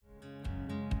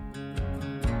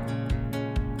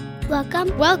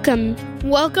Welcome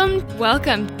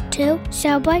to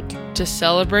Celebrate to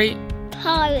Celebrate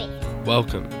Story.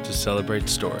 Welcome to Celebrate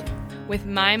Story. with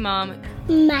my mom.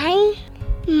 My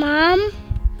mom,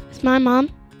 With my mom.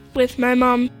 With my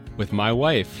mom. With my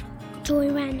wife. Julie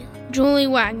Rano. Julie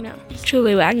Wagner.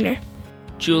 Julie Wagner.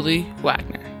 Julie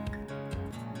Wagner.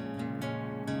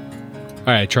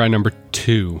 All right, try number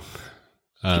 2.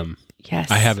 Yes.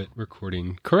 I have it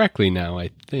recording correctly now,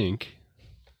 I think.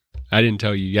 I didn't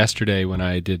tell you yesterday when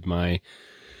I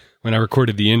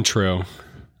recorded the intro,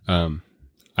 I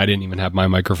didn't even have my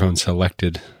microphone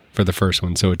selected for the first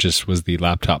one, so it just was the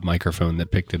laptop microphone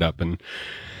that picked it up, and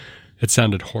it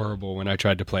sounded horrible when I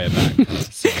tried to play it back.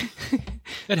 So,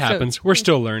 it happens. We're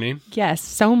still learning. Yes,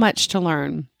 so much to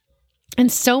learn and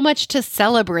so much to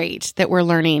celebrate that we're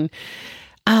learning.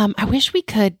 I wish we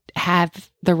could have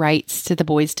the rights to the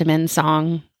Boyz II Men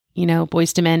song. You know,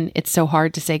 Boyz II Men, It's So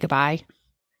Hard to Say Goodbye.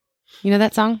 You know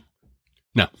that song?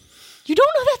 No. You don't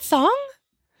know that song?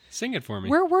 Sing it for me.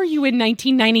 Where were you in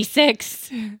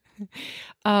 1996?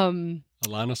 Alanis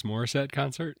Morissette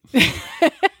concert?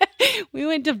 We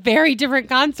went to very different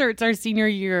concerts our senior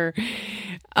year.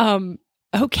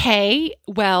 Okay,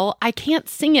 well, I can't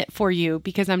sing it for you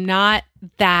because I'm not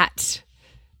that.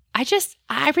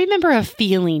 I remember a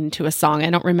feeling to a song. I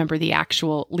don't remember the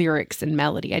actual lyrics and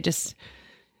melody.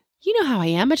 You know how I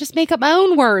am. I just make up my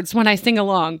own words when I sing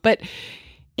along. But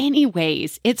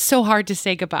anyways, it's so hard to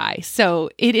say goodbye. So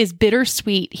it is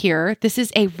bittersweet here. This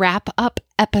is a wrap-up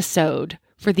episode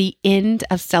for the end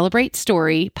of Celebrate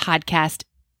Story podcast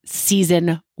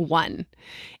season 1.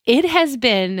 It has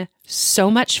been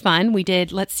so much fun. We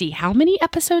did, let's see, how many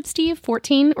episodes, Steve?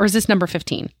 14? Or is this number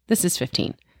 15? This is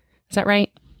 15. Is that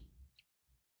right?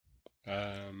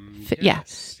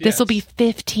 Yes. This will be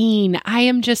 15. I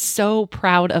am just so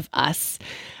proud of us.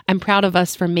 I'm proud of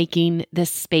us for making this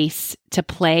space to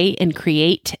play and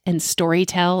create and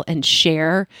storytell and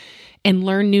share and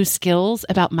learn new skills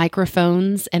about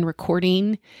microphones and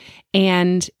recording.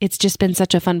 And it's just been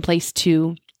such a fun place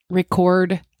to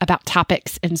record about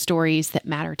topics and stories that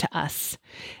matter to us.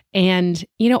 And,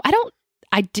 you know,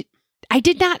 I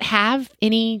did not have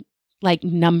any like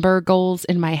number goals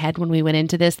in my head when we went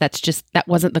into this. That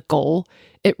wasn't the goal.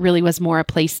 It really was more a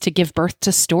place to give birth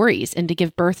to stories and to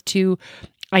give birth to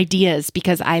ideas,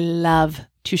 because I love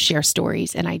to share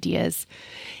stories and ideas.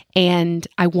 And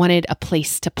I wanted a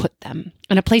place to put them,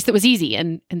 and a place that was easy.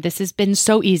 And this has been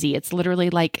so easy. It's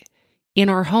literally like in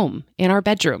our home, in our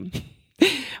bedroom.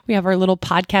 We have our little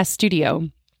podcast studio.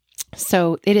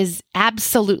 So it is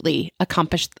absolutely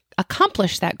accomplished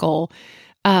that goal.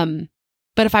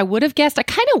 But if I would have guessed, I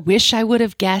kind of wish I would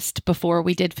have guessed before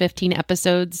we did 15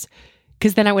 episodes,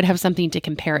 because then I would have something to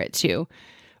compare it to.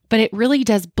 But it really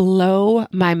does blow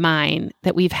my mind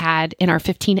that we've had in our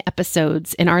 15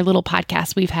 episodes in our little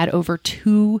podcast, we've had over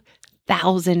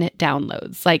 2,000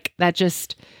 downloads. Like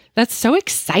that's so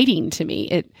exciting to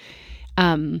me.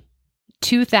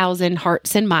 2,000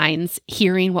 hearts and minds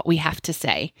hearing what we have to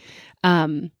say,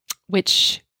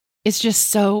 which is just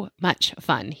so much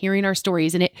fun, hearing our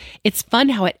stories. And it's fun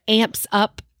how it amps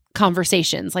up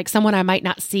conversations. Like someone I might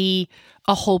not see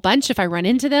a whole bunch if I run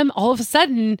into them, all of a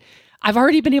sudden I've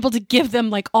already been able to give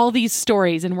them like all these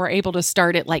stories, and we're able to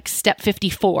start at like step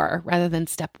 54 rather than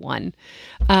step 1.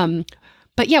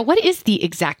 But yeah, what is the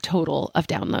exact total of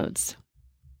downloads?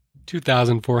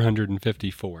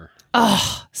 2,454.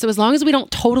 Oh, so as long as we don't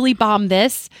totally bomb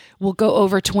this, we'll go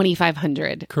over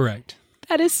 2,500. Correct.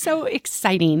 That is so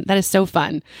exciting. That is so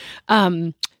fun.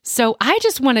 So I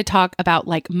just want to talk about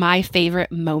like my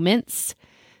favorite moments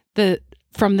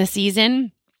from the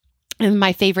season and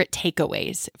my favorite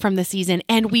takeaways from the season.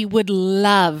 And we would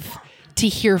love to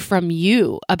hear from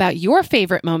you about your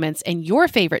favorite moments and your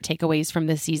favorite takeaways from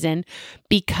this season,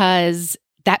 because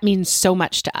that means so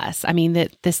much to us. I mean,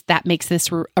 that makes this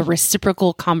a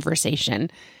reciprocal conversation.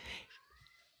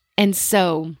 And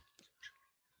so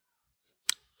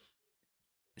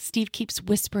Steve keeps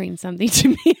whispering something to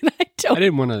me, and I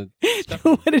didn't want to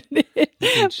know what it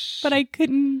is, but I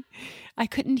couldn't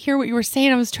hear what you were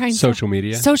saying. I was trying Social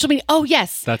media. Oh,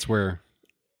 yes. That's where.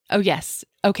 Oh, yes.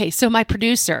 Okay. So my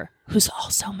producer, who's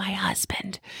also my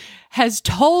husband, has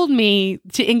told me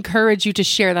to encourage you to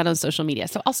share that on social media.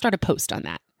 So I'll start a post on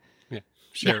that.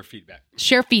 Share feedback.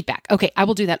 Share feedback. Okay. I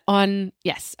will do that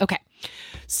yes. Okay.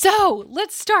 So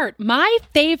let's start. My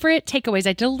favorite takeaways.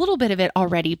 I did a little bit of it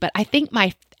already, but I think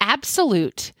my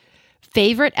absolute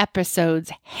favorite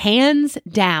episodes, hands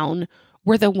down,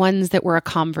 were the ones that were a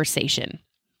conversation.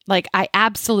 Like, I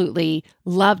absolutely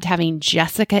loved having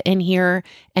Jessica in here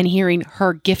and hearing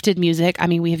her gifted music. I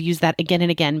mean, we have used that again and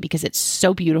again because it's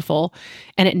so beautiful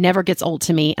and it never gets old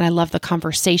to me. And I love the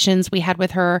conversations we had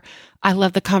with her. I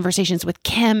love the conversations with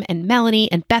Kim and Melanie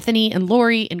and Bethany and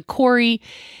Lori and Corey.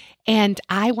 And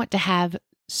I want to have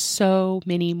so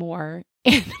many more.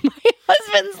 And my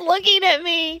husband's looking at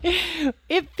me.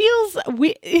 It feels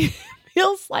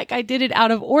like I did it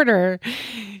out of order.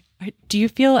 Do you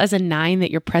feel as a 9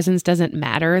 that your presence doesn't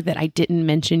matter, that I didn't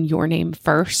mention your name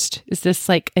first? Is this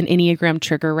like an Enneagram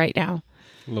trigger right now?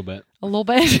 A little bit. A little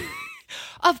bit?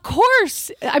 Of course.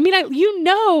 I mean,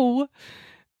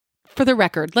 for the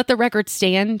record, let the record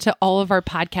stand to all of our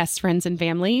podcast friends and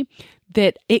family,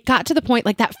 that it got to the point,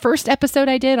 like that first episode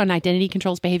I did on identity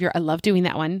controls behavior. I love doing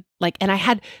that one.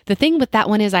 The thing with that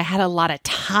one is I had a lot of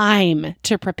time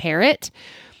to prepare it.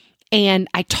 And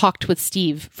I talked with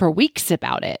Steve for weeks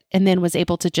about it and then was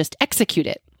able to just execute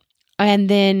it. And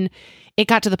then it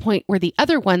got to the point where the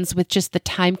other ones, with just the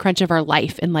time crunch of our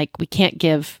life, and like we can't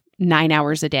give 9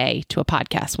 hours a day to a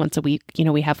podcast once a week. You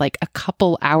know, we have like a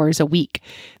couple hours a week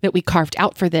that we carved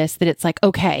out for this, that it's like,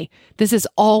 okay, this is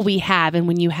all we have. And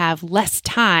when you have less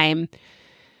time,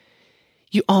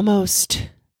 you almost,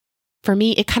 for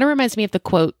me, it kind of reminds me of the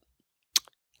quote.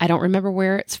 I don't remember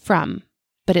where it's from,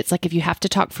 but it's like, if you have to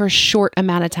talk for a short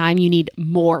amount of time, you need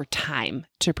more time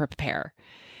to prepare.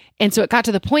 And so it got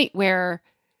to the point where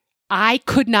I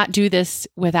could not do this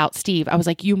without Steve. I was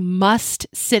like, you must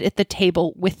sit at the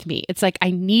table with me. It's like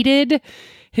I needed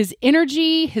his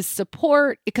energy, his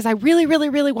support, because I really, really,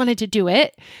 really wanted to do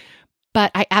it.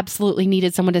 But I absolutely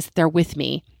needed someone to sit there with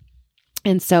me.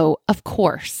 And so, of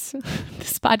course,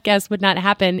 this podcast would not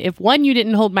happen if, 1, you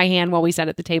didn't hold my hand while we sat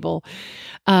at the table.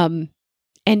 And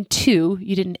 2,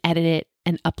 you didn't edit it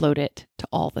and upload it to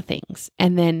all the things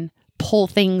and then pull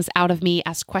things out of me,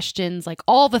 ask questions, like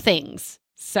all the things.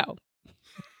 So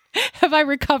have I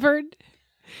recovered?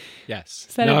 Yes.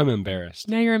 Now I'm embarrassed.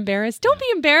 Now you're embarrassed? Don't be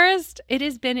embarrassed. It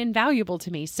has been invaluable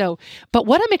to me. So, but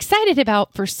what I'm excited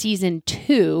about for season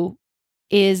 2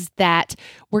 is that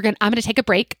I'm going to take a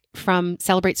break from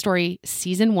Celebrate Story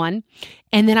season 1,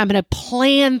 and then I'm going to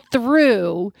plan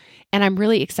through, and I'm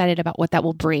really excited about what that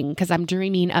will bring, because I'm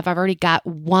dreaming of, I've already got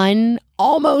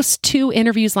almost 2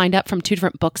 interviews lined up from 2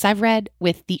 different books I've read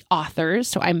with the authors.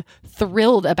 So I'm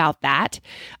thrilled about that.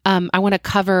 I want to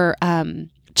cover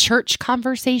church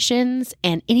conversations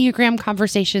and Enneagram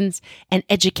conversations and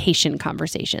education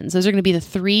conversations. Those are going to be the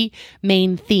 3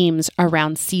 main themes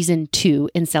around season 2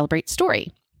 in Celebrate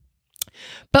Story.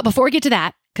 But before we get to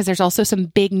that, because there's also some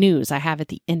big news I have at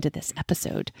the end of this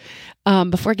episode.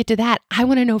 Before I get to that, I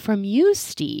want to know from you,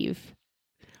 Steve,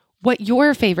 what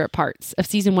your favorite parts of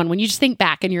season 1, when you just think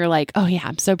back and you're like, oh yeah,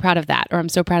 I'm so proud of that, or I'm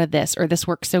so proud of this, or this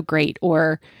works so great,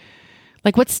 or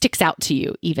like what sticks out to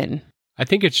you even? I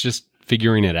think it's just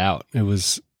figuring it out. It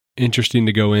was interesting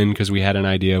to go in because we had an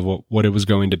idea of what it was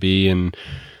going to be. And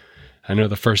I know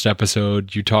the first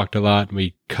episode you talked a lot and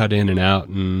we cut in and out,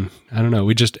 and I don't know,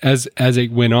 we just, as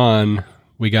it went on,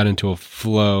 we got into a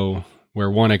flow where,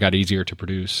 1, it got easier to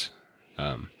produce.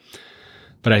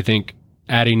 But I think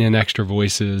adding in extra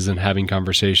voices and having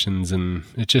conversations, and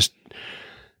it's just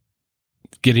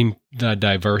getting the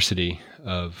diversity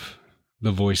of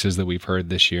the voices that we've heard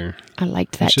this year. I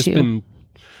liked that too.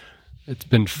 It's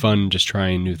been fun just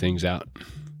trying new things out.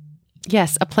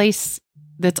 Yes, a place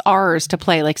that's ours to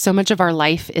play. Like, so much of our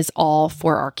life is all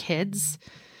for our kids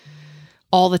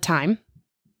all the time.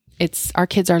 Our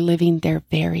kids are living their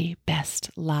very best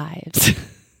lives.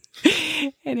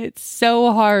 And it's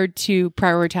so hard to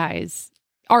prioritize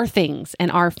our things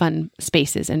and our fun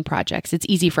spaces and projects. It's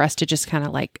easy for us to just kind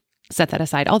of like set that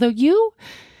aside. Although you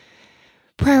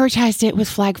prioritized it with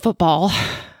flag football.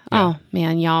 Yeah. Oh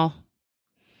man, y'all.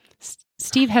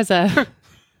 Steve has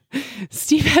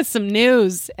some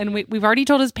news, and we've already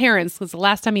told his parents, because the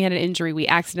last time he had an injury,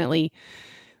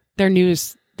 the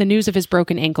news of his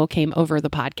broken ankle came over the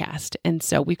podcast. And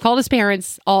so we called his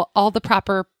parents. All the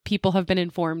proper people have been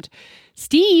informed.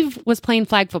 Steve was playing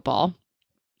flag football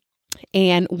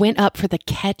and went up for the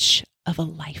catch of a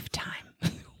lifetime.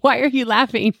 Why are you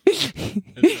laughing?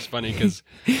 It's funny because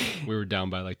we were down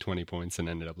by like 20 points and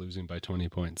ended up losing by 20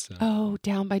 points. So. Oh,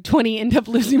 down by 20, ended up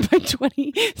losing by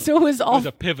 20. So it was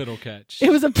a pivotal catch.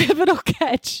 It was a pivotal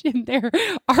catch in their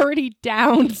already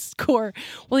down score.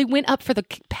 Well, he went up for the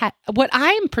what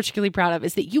I'm particularly proud of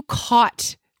is that you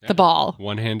caught the ball.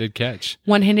 One-handed catch.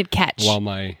 While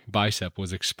my bicep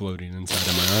was exploding inside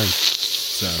of my arm.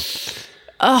 So,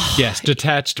 yes,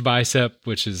 detached bicep,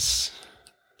 which is...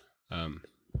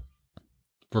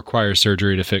 requires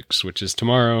surgery to fix, which is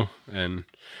tomorrow, and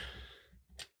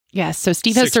Yes. So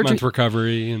Steve has 6 month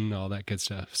recovery and all that good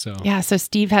stuff. So so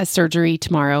Steve has surgery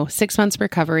tomorrow, 6 months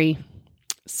recovery.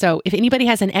 So if anybody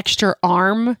has an extra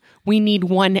arm, we need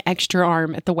one extra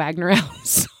arm at the Wagner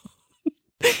house.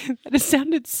 That has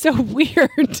sounded so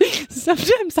weird.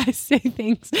 Sometimes I say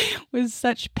things with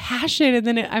such passion and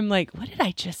then I'm like, what did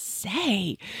I just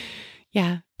say?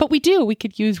 Yeah, but we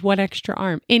could use one extra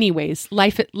arm. Anyways,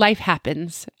 life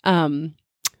happens.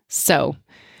 So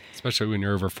especially when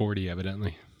you're over 40,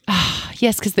 evidently.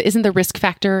 Yes, because isn't the risk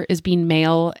factor is being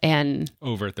male and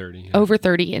over 30. Yeah. Over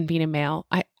 30 and being a male.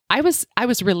 I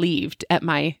was relieved at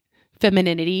my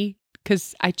femininity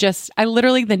because I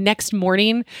literally the next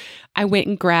morning I went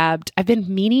and I've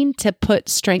been meaning to put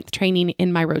strength training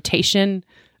in my rotation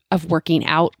of working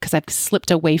out because I've slipped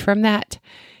away from that.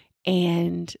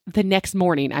 And the next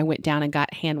morning I went down and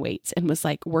got hand weights and was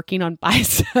like working on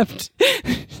bicep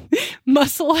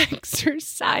muscle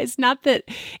exercise. Not that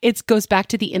it goes back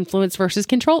to the influence versus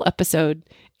control episode.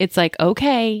 It's like,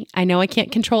 okay, I know I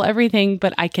can't control everything,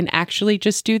 but I can actually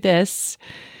just do this.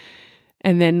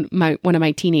 And then one of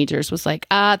my teenagers was like,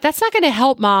 that's not going to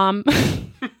help, Mom.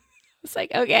 It's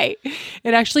like, okay.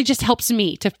 It actually just helps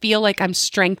me to feel like I'm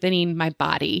strengthening my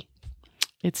body.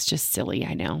 It's just silly,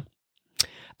 I know.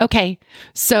 Okay.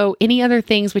 So any other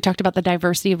things? We talked about the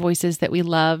diversity of voices that we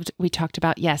loved. We talked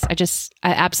about, yes, I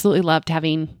absolutely loved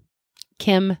having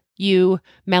Kim, you,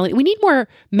 Melanie. We need more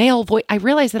male voice. I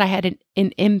realized that I had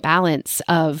an imbalance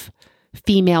of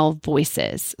female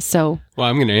voices. So, well,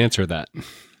 I'm going to answer that.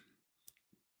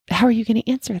 How are you going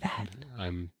to answer that?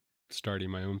 I'm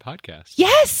starting my own podcast.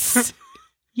 Yes.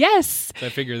 Yes. I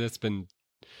figure that's been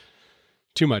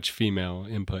too much female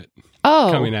input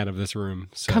coming out of this room.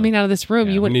 So, coming out of this room.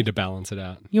 Yeah, we need to balance it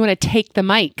out. You want to take the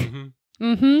mic. Mm-hmm.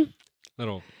 Mm-hmm.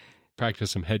 Little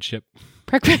practice some headship.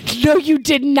 No, you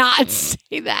did not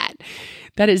say that.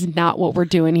 That is not what we're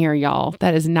doing here, y'all.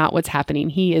 That is not what's happening.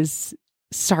 He is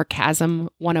sarcasm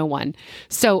 101.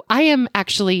 So I am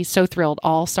actually so thrilled,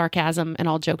 all sarcasm and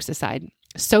all jokes aside,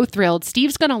 so thrilled.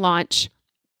 Steve's going to launch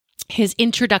his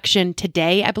introduction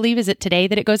today. I believe, is it today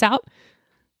that it goes out?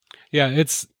 Yeah,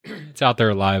 it's out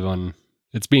there live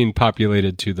it's being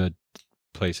populated to the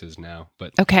places now,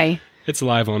 but okay. It's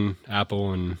live on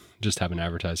Apple and just haven't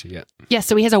advertised it yet. Yeah,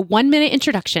 so he has a 1-minute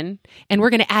introduction and we're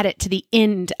going to add it to the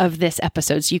end of this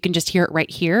episode. So you can just hear it right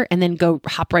here and then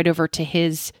hop right over to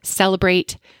his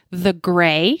Celebrate the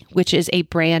Gray, which is a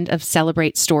brand of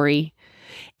Celebrate story,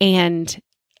 and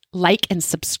like and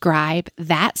subscribe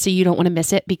that so you don't want to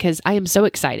miss it, because I am so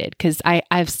excited because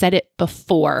I've said it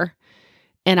before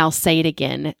and I'll say it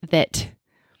again that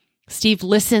Steve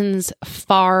listens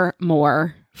far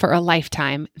more for a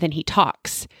lifetime than he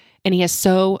talks. And he has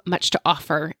so much to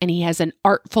offer. And he has an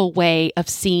artful way of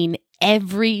seeing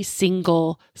every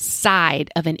single side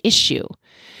of an issue.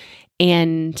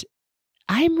 And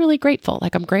I'm really grateful.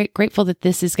 Like, I'm grateful that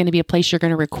this is going to be a place you're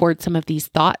going to record some of these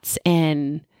thoughts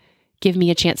and give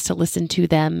me a chance to listen to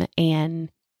them,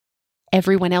 and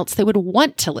everyone else that would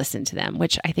want to listen to them,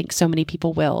 which I think so many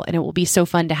people will. And it will be so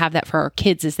fun to have that for our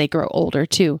kids as they grow older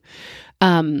too.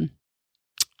 I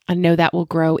know that will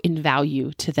grow in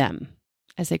value to them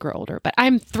as they grow older, but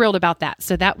I'm thrilled about that.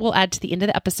 So that will add to the end of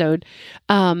the episode.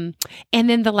 And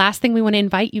then the last thing we want to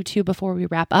invite you to before we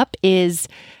wrap up is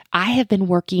I have been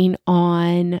working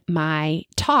on my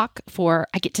talk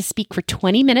I get to speak for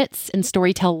 20 minutes and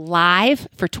Storytell live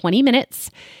for 20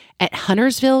 minutes at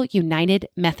Huntersville United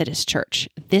Methodist Church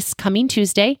this coming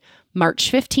Tuesday,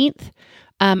 March 15th.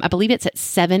 I believe it's at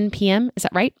 7 p.m. Is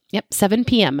that right? Yep, 7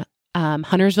 p.m.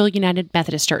 Huntersville United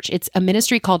Methodist Church. It's a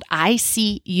ministry called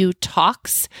ICU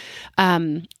Talks,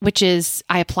 which is,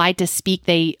 I applied to speak.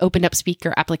 They opened up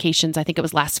speaker applications. I think it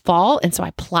was last fall. And so I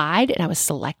applied and I was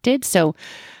selected. So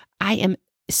I am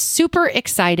super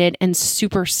excited and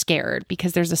super scared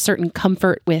because there's a certain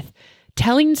comfort with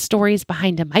telling stories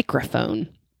behind a microphone.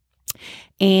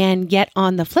 And yet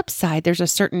on the flip side, there's a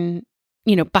certain,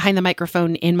 behind the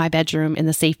microphone in my bedroom in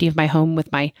the safety of my home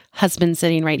with my husband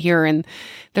sitting right here. And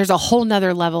there's a whole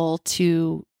nother level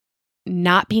to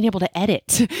not being able to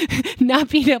edit, not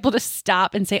being able to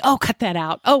stop and say, oh, cut that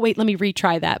out. Oh, wait, let me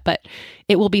retry that. But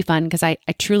it will be fun because I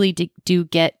truly do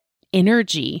get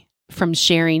energy from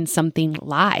sharing something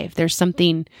live. There's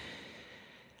something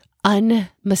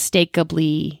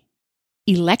unmistakably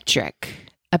electric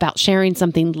about sharing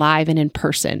something live and in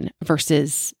person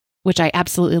versus, which I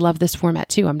absolutely love this format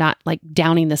too. I'm not like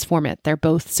downing this format. They're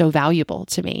both so valuable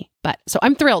to me. But so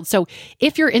I'm thrilled. So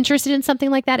if you're interested in something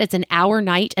like that, it's an hour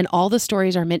night and all the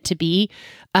stories are meant to be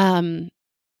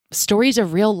stories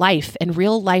of real life and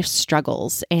real life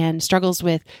struggles and struggles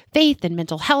with faith and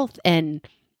mental health and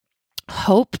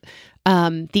hope.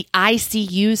 The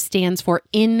ICU stands for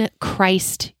In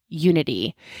Christ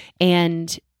Unity.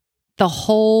 And the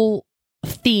whole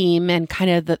theme and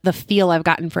kind of the feel I've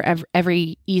gotten for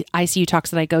every ICU talks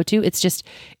that I go to, it's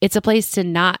a place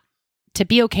to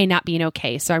be okay not being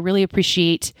okay. So I really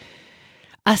appreciate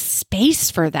a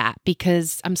space for that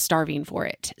because I'm starving for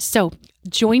it. So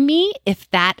join me if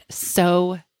that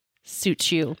so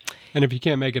suits you. And if you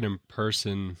can't make it in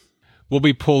person, we'll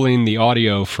be pulling the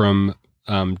audio from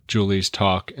Julie's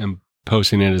talk and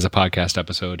posting it as a podcast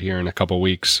episode here in a couple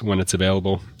weeks when it's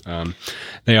available.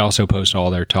 They also post all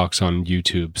their talks on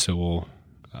YouTube, so we'll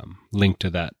link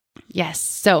to that. Yes.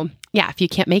 So yeah, if you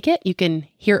can't make it, you can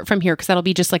hear it from here because that'll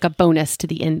be just like a bonus to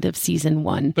the end of season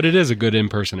 1. But it is a good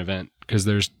in-person event because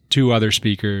there's 2 other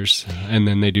speakers and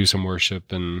then they do some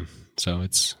worship. And so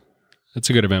it's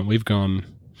a good event. We've been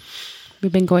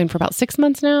going for about 6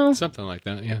 months now. Something like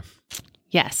that. Yeah.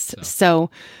 Yes. So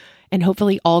and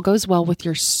hopefully all goes well with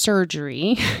your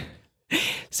surgery.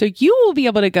 So you will be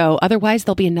able to go. Otherwise,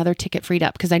 there'll be another ticket freed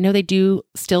up because I know they do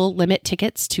still limit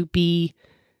tickets to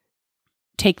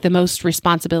take the most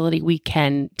responsibility we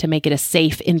can to make it a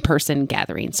safe in-person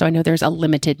gathering. So I know there's a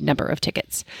limited number of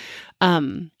tickets.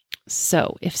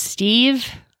 So if Steve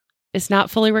is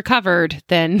not fully recovered,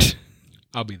 then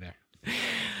I'll be there.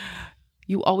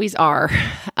 You always are.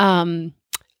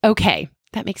 Okay.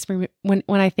 That makes me, when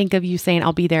I think of you saying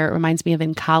I'll be there, it reminds me of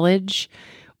in college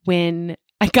when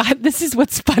this is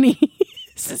what's funny.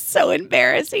 This is so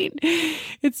embarrassing.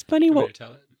 It's funny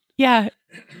yeah,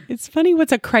 it's funny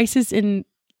what's a crisis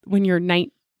when you're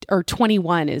 9 or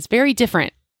 21 is very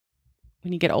different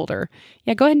when you get older.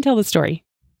 Yeah, go ahead and tell the story.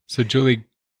 So Julie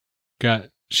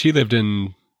she lived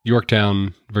in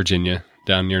Yorktown, Virginia,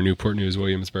 down near Newport News,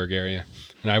 Williamsburg area.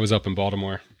 And I was up in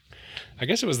Baltimore. I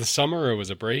guess it was the summer or it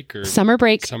was a break or summer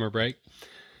break.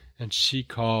 And she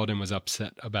called and was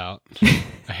upset about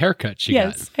a haircut she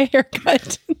got. Yes, a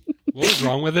haircut. What was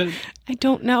wrong with it? I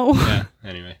don't know. Yeah,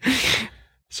 anyway.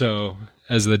 So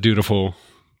as the dutiful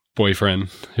boyfriend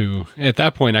who, at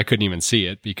that point, I couldn't even see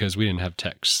it because we didn't have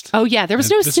text. Oh, yeah. There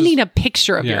was no sending a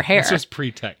picture of your hair. This was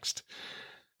pre-text.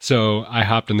 So I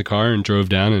hopped in the car and drove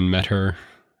down and met her.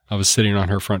 I was sitting on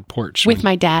her front porch. With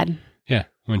my dad. Yeah,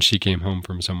 when she came home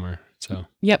from somewhere. So.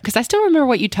 Yep, because I still remember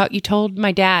what you told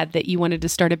my dad that you wanted to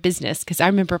start a business because I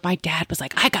remember my dad was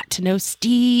like, I got to know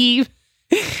Steve.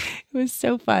 It was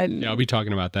so fun. Yeah, I'll be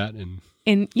talking about that.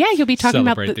 And yeah, you'll be talking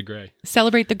about Celebrate the Gray.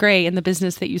 Celebrate the Gray and the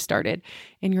business that you started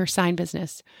in your sign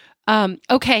business.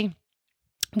 Okay.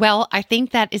 Well, I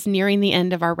think that is nearing the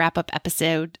end of our wrap-up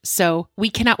episode. So we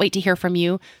cannot wait to hear from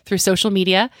you through social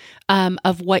media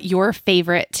of what your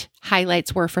favorite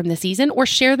highlights were from the season or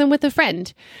share them with a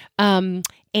friend.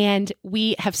 And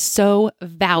we have so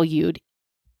valued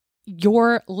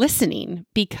your listening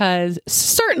because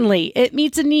certainly it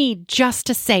meets a need just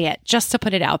to say it, just to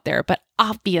put it out there. But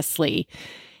obviously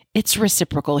it's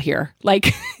reciprocal here.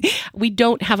 Like we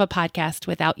don't have a podcast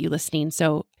without you listening.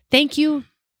 So thank you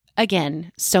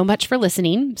again so much for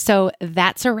listening. So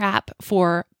that's a wrap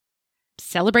for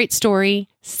Celebrate Story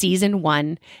Season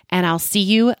 1. And I'll see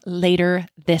you later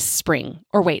this spring.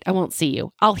 Or wait, I won't see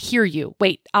you. I'll hear you.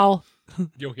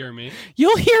 You'll hear me.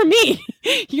 You'll hear me.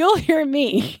 You'll hear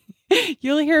me.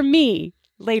 You'll hear me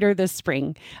later this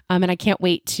spring. And I can't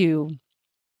wait to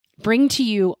bring to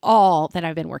you all that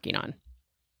I've been working on.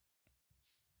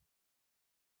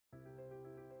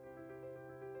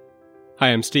 Hi,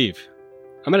 I'm Steve.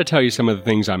 I'm going to tell you some of the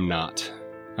things I'm not.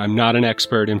 I'm not an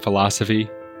expert in philosophy,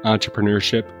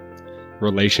 entrepreneurship,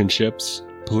 relationships,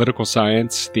 political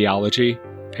science, theology,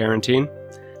 parenting.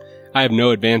 I have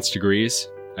no advanced degrees.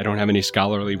 I don't have any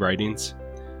scholarly writings.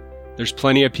 There's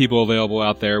plenty of people available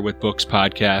out there with books,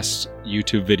 podcasts,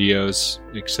 YouTube videos,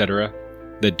 etc.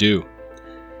 that do.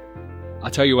 I'll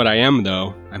tell you what I am,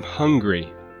 though. I'm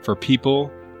hungry for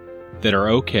people that are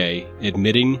okay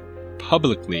admitting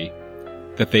publicly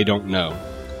that they don't know,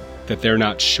 that they're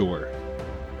not sure.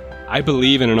 I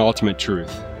believe in an ultimate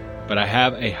truth, but I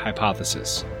have a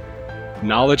hypothesis.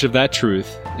 Knowledge of that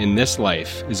truth in this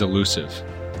life is elusive.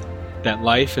 That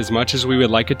life, as much as we would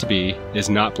like it to be, is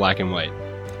not black and white.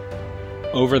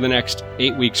 Over the next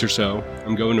 8 weeks or so,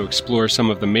 I'm going to explore some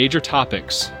of the major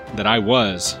topics that I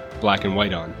was black and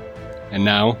white on. And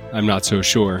now I'm not so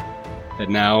sure. That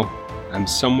now I'm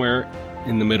somewhere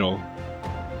in the middle.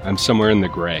 I'm somewhere in the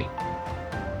gray.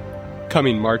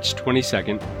 Coming March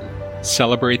 22nd,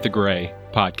 Celebrate the Gray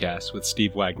podcast with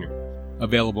Steve Wagner.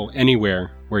 Available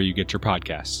anywhere where you get your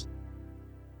podcasts.